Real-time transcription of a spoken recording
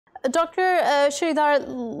Dr.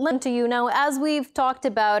 Sridhar, to you now, as we've talked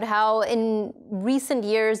about how in recent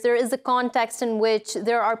years there is a context in which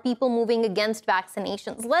there are people moving against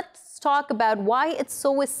vaccinations. Let's talk about why it's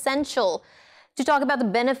so essential to talk about the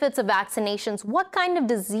benefits of vaccinations. What kind of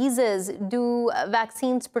diseases do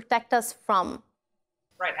vaccines protect us from?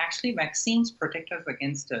 Right. Actually, vaccines protect us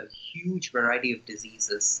against a huge variety of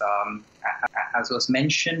diseases. As was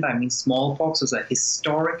mentioned, smallpox is a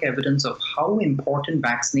historic evidence of how important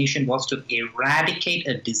vaccination was to eradicate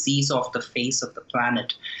a disease off the face of the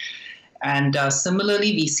planet. And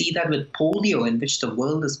similarly, we see that with polio, in which the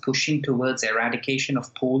world is pushing towards eradication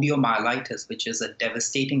of poliomyelitis, which is a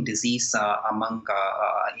devastating disease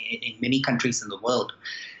in many countries in the world.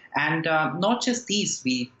 And not just these,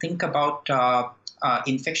 we think about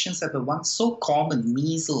infections that were once so common: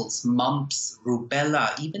 measles, mumps,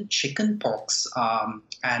 rubella, even chickenpox,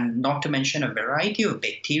 and not to mention a variety of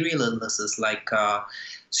bacterial illnesses like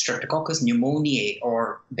Streptococcus pneumoniae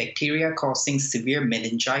or bacteria causing severe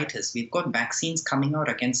meningitis. We've got vaccines coming out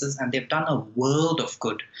against this, and they've done a world of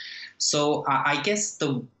good. So I guess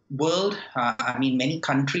the world, many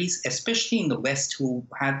countries, especially in the West, who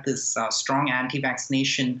had this strong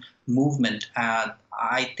anti-vaccination movement,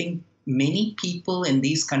 I think many people in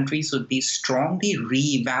these countries would be strongly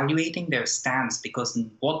re-evaluating their stance, because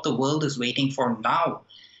what the world is waiting for now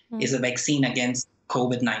is a vaccine against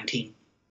COVID-19.